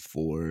outcome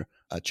for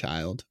a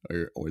child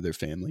or their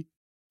family?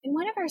 In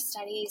one of our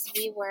studies,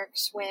 we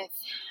worked with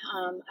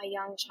a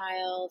young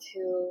child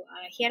who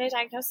he had a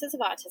diagnosis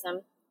of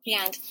autism,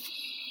 and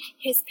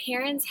his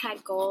parents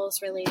had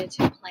goals related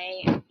to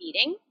play and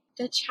feeding.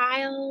 The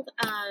child,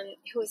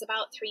 who was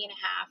about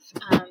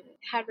 3.5,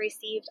 had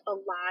received a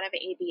lot of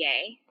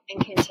ABA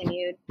and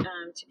continued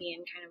to be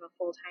in kind of a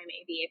full-time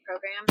ABA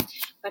program,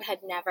 but had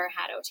never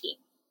had OT.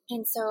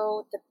 And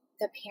so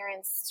the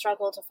parents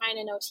struggled to find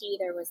an OT.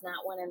 There was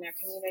not one in their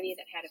community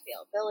that had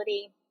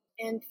availability.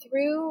 And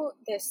through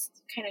this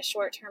kind of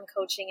short-term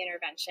coaching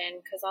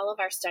intervention, because all of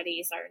our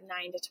studies are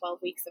 9 to 12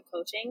 weeks of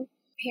coaching,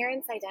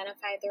 parents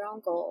identified their own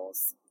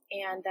goals,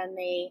 and then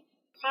they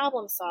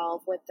problem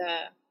solve with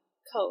the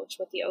coach,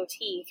 with the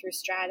OT, through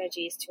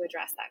strategies to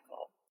address that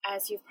goal.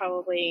 As you've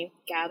probably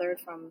gathered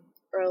from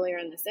earlier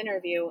in this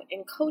interview,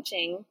 in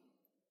coaching,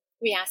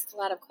 we ask a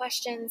lot of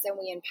questions and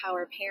we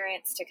empower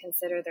parents to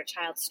consider their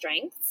child's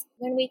strengths.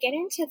 When we get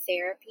into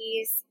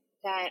therapies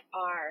that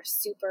are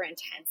super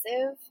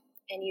intensive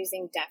and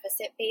using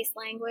deficit-based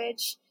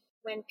language,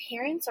 when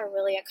parents are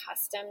really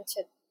accustomed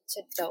to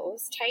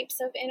those types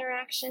of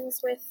interactions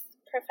with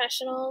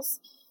professionals,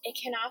 it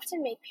can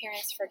often make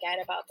parents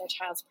forget about their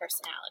child's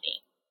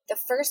personality. The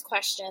first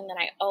question that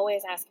I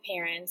always ask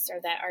parents, or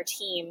that our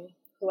team,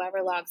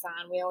 whoever logs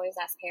on, we always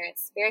ask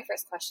parents, the very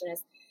first question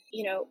is,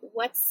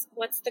 what's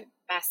the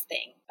best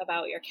thing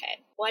about your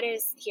kid? What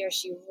is he or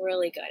she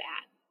really good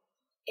at?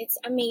 It's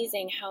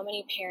amazing how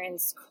many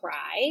parents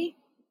cry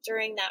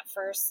during that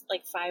first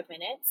 5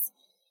 minutes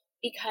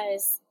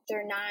because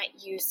they're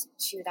not used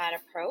to that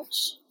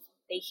approach.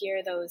 They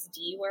hear those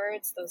D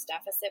words, those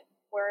deficit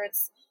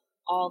words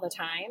all the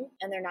time,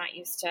 and they're not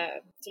used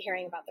to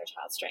hearing about their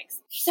child's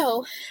strengths.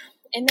 So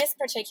in this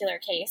particular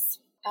case,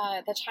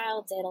 the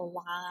child did a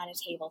lot of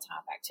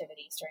tabletop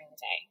activities during the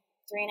day.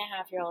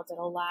 3.5-year-old did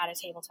a lot of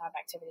tabletop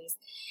activities,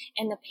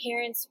 and the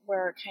parents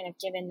were kind of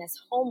given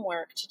this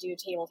homework to do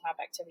tabletop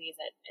activities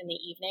in the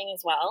evening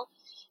as well.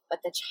 But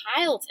the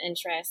child's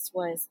interest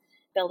was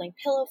building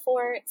pillow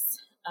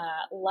forts,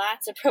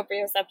 lots of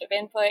proprioceptive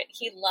input.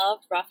 He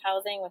loved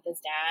roughhousing with his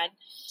dad.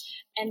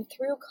 And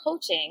through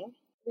coaching,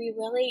 we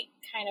really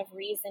kind of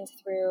reasoned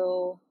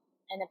through,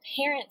 and the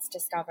parents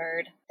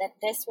discovered that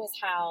this was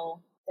how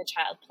the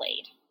child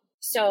played.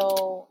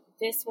 So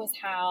this was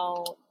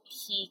how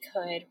he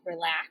could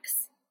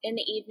relax in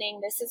the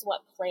evening. This is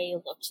what play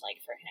looked like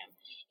for him.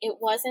 It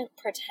wasn't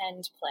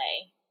pretend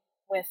play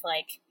with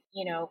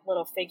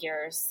little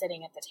figures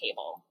sitting at the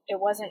table. It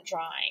wasn't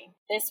drawing.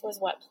 This was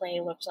what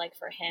play looked like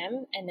for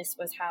him, and this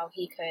was how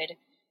he could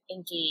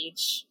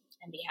engage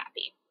and be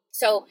happy.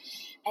 So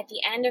at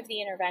the end of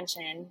the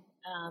intervention,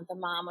 the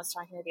mom was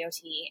talking to the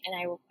OT, and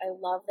I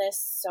love this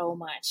so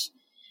much.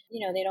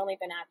 They'd only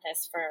been at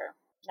this for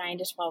 9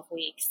 to 12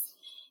 weeks.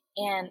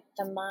 And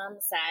the mom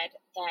said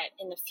that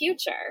in the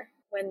future,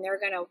 when they're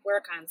going to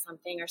work on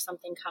something or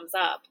something comes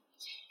up,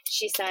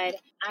 she said,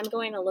 I'm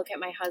going to look at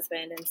my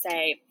husband and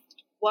say,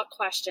 what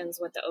questions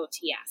would the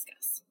OT ask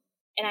us?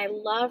 And I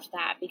loved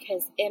that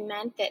because it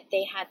meant that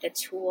they had the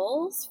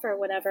tools for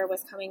whatever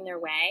was coming their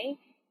way.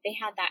 They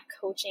had that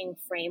coaching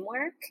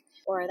framework,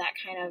 or that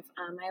kind of,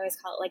 I always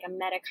call it like a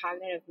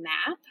metacognitive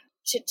map,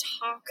 to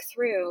talk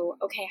through,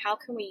 okay, how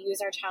can we use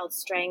our child's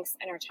strengths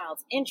and our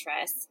child's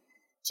interests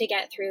to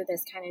get through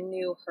this kind of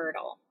new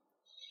hurdle?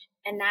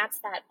 And that's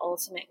that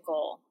ultimate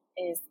goal,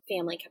 is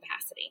family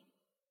capacity.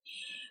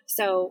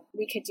 So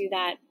we could do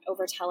that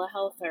over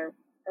telehealth, or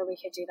we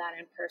could do that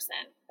in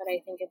person. But I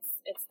think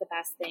it's the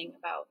best thing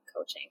about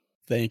coaching.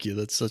 Thank you.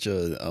 That's such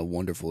a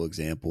wonderful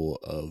example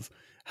of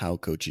how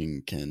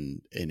coaching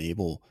can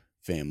enable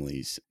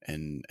families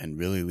and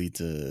really lead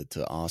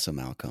to awesome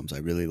outcomes. I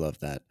really love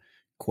that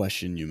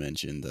question you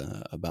mentioned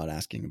about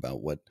asking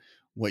about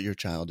what your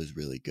child is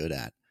really good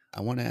at.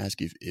 I want to ask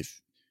you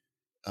if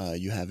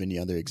you have any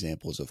other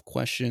examples of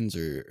questions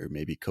or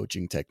maybe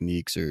coaching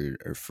techniques or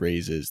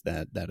phrases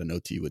that an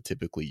OT would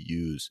typically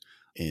use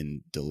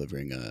in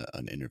delivering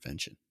an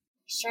intervention.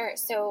 Sure.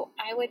 So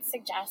I would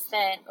suggest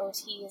that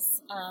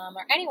OTs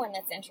or anyone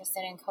that's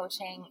interested in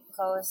coaching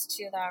goes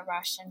to the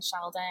Rush and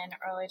Sheldon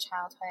Early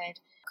Childhood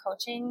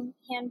Coaching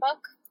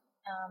Handbook.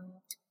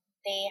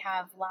 They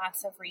have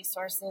lots of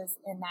resources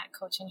in that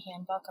coaching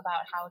handbook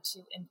about how to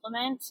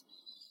implement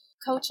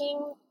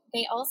coaching.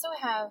 They also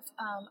have,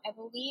 I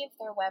believe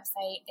their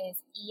website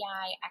is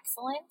EI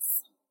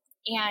Excellence.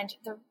 And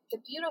the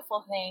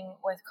beautiful thing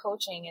with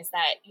coaching is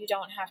that you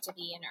don't have to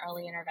be in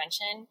early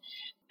intervention.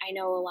 I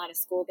know a lot of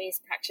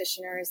school-based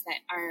practitioners that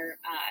are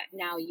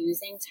now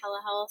using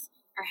telehealth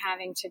are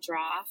having to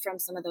draw from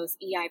some of those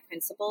EI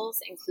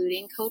principles,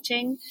 including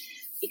coaching,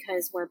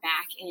 because we're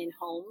back in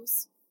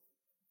homes.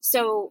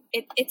 So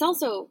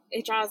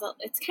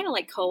it's kind of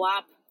like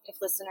co-op. If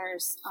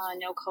listeners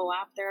know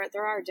co-op,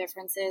 there are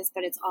differences,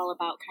 but it's all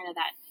about kind of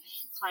that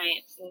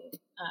client and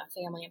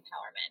family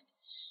empowerment.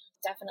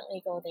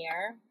 Definitely go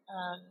there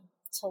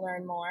to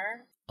learn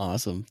more.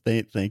 Awesome.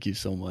 Thank you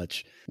so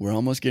much. We're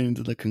almost getting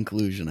to the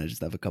conclusion. I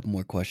just have a couple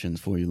more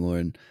questions for you,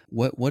 Lauren.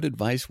 What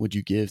advice would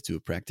you give to a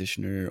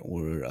practitioner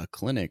or a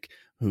clinic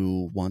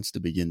who wants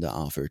to begin to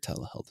offer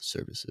telehealth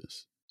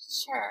services?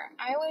 Sure.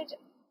 I would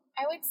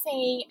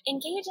say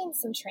engage in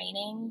some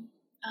training.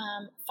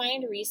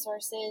 Find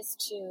resources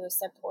to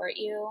support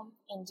you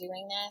in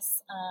doing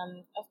this.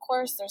 Of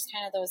course, there's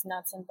kind of those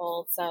nuts and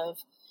bolts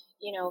of,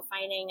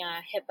 finding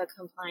a HIPAA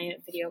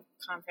compliant video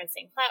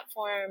conferencing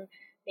platform,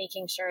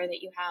 making sure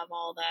that you have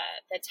all the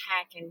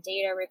tech and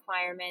data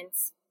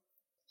requirements.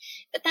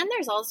 But then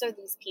there's also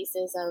these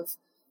pieces of,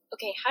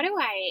 okay, how do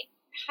I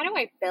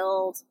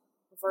build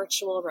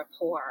virtual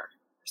rapport? Or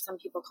some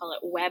people call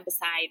it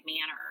webside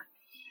manner.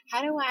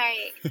 How do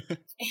I,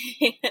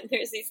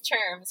 there's these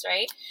terms,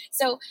 right?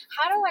 So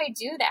how do I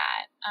do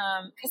that?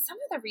 Because some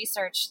of the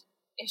research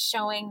is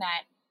showing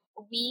that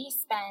we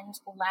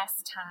spend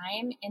less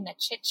time in the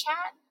chit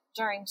chat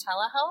during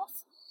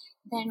telehealth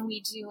than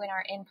we do in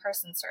our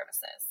in-person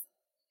services.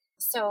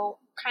 So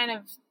kind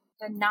of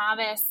the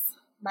novice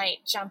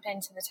might jump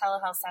into the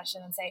telehealth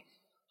session and say,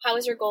 how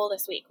was your goal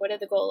this week? What did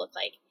the goal look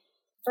like?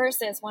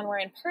 Versus when we're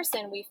in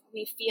person, we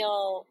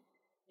feel,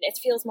 it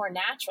feels more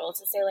natural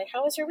to say, like,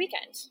 how was your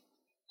weekend?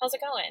 How's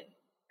it going?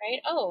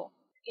 Right? Oh,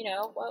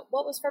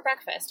 what was for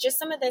breakfast? Just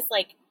some of this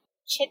like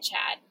chit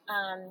chat.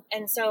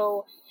 And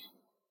so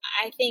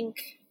I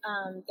think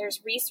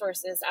there's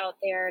resources out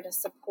there to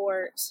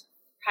support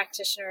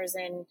practitioners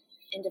in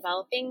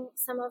developing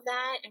some of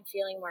that and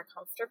feeling more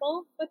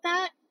comfortable with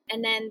that.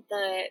 And then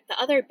the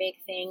other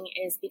big thing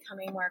is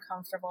becoming more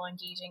comfortable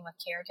engaging with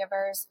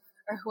caregivers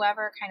or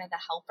whoever kind of the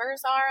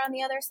helpers are on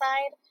the other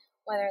side,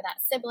 whether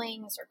that's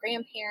siblings or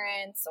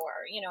grandparents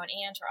or, an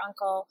aunt or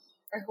uncle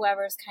or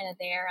whoever's kind of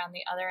there on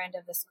the other end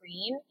of the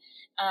screen.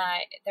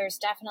 There's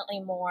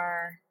definitely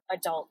more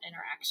adult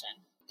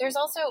interaction. There's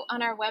also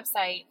on our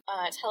website,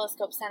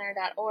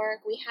 telescopecenter.org,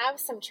 we have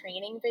some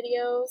training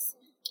videos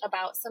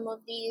about some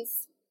of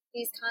these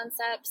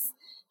concepts.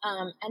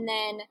 And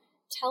then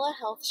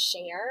Telehealth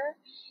Share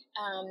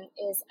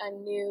is a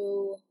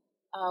new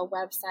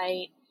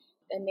website,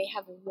 and they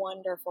have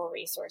wonderful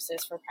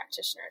resources for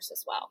practitioners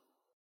as well.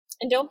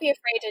 And don't be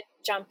afraid to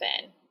jump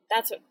in.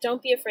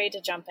 Don't be afraid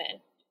to jump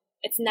in.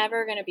 It's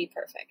never going to be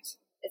perfect.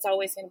 It's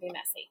always going to be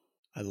messy.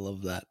 I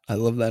love that. I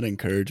love that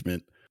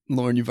encouragement.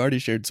 Lauren, you've already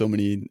shared so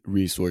many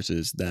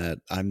resources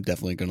that I'm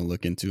definitely going to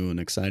look into and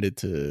excited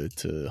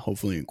to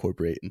hopefully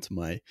incorporate into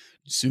my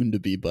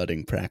soon-to-be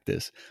budding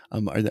practice.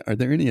 Are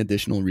there any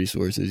additional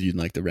resources you'd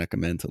like to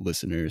recommend to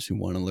listeners who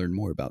want to learn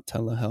more about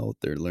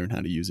telehealth or learn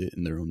how to use it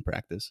in their own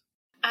practice?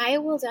 I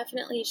will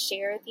definitely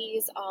share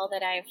these all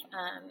that I've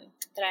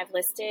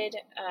listed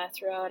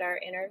throughout our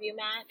interview,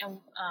 Matt, and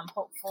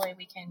hopefully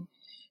we can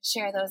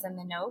share those in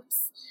the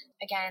notes.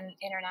 Again,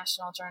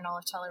 International Journal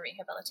of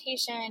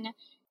Telerehabilitation,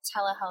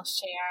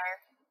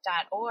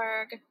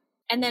 telehealthshare.org,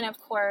 and then of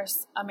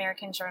course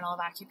American Journal of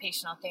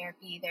Occupational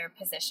Therapy. Their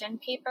position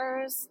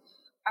papers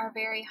are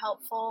very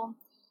helpful,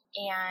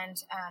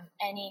 and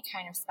any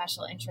kind of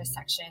special interest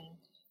section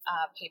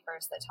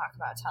papers that talk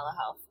about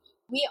telehealth.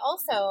 We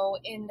also,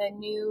 in the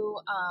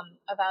new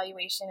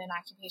evaluation and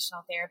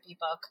occupational therapy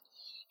book,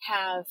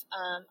 have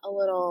a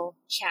little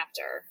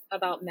chapter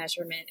about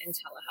measurement in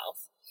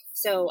telehealth.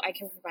 So I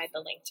can provide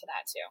the link to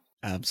that too.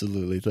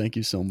 Absolutely. Thank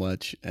you so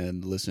much.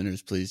 And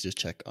listeners, please just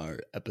check our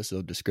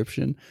episode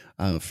description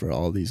for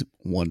all these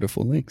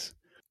wonderful links.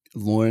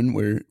 Lauren,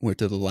 we're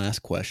to the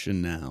last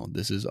question now.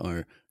 This is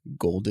our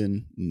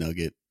golden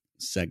nugget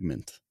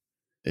segment.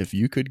 If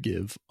you could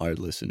give our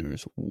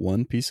listeners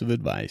one piece of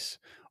advice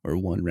or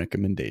one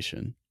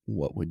recommendation,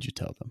 what would you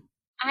tell them?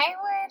 I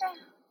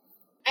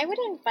would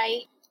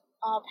invite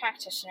all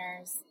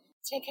practitioners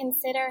to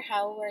consider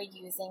how we're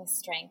using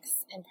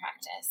strengths in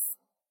practice.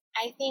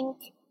 I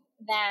think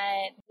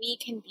that we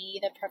can be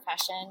the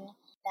profession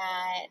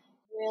that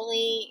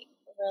really,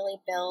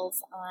 really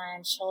builds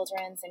on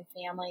children's and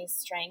families'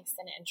 strengths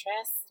and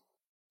interests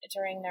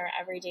during their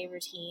everyday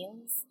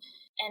routines.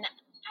 And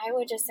I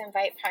would just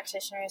invite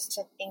practitioners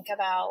to think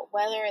about,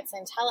 whether it's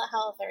in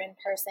telehealth or in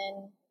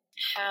person,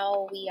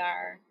 how we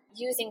are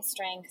using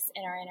strengths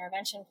in our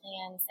intervention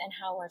plans and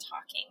how we're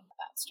talking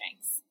about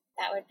strengths.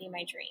 That would be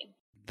my dream.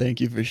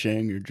 Thank you for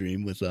sharing your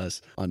dream with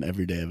us on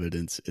Everyday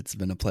Evidence. It's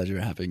been a pleasure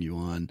having you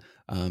on.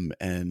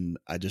 And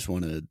I just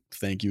want to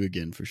thank you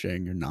again for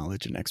sharing your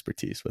knowledge and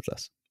expertise with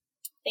us.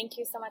 Thank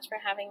you so much for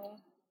having me.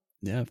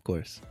 Yeah, of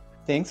course.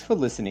 Thanks for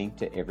listening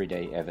to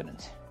Everyday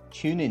Evidence.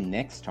 Tune in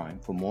next time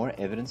for more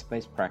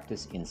evidence-based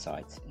practice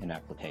insights and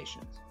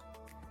applications.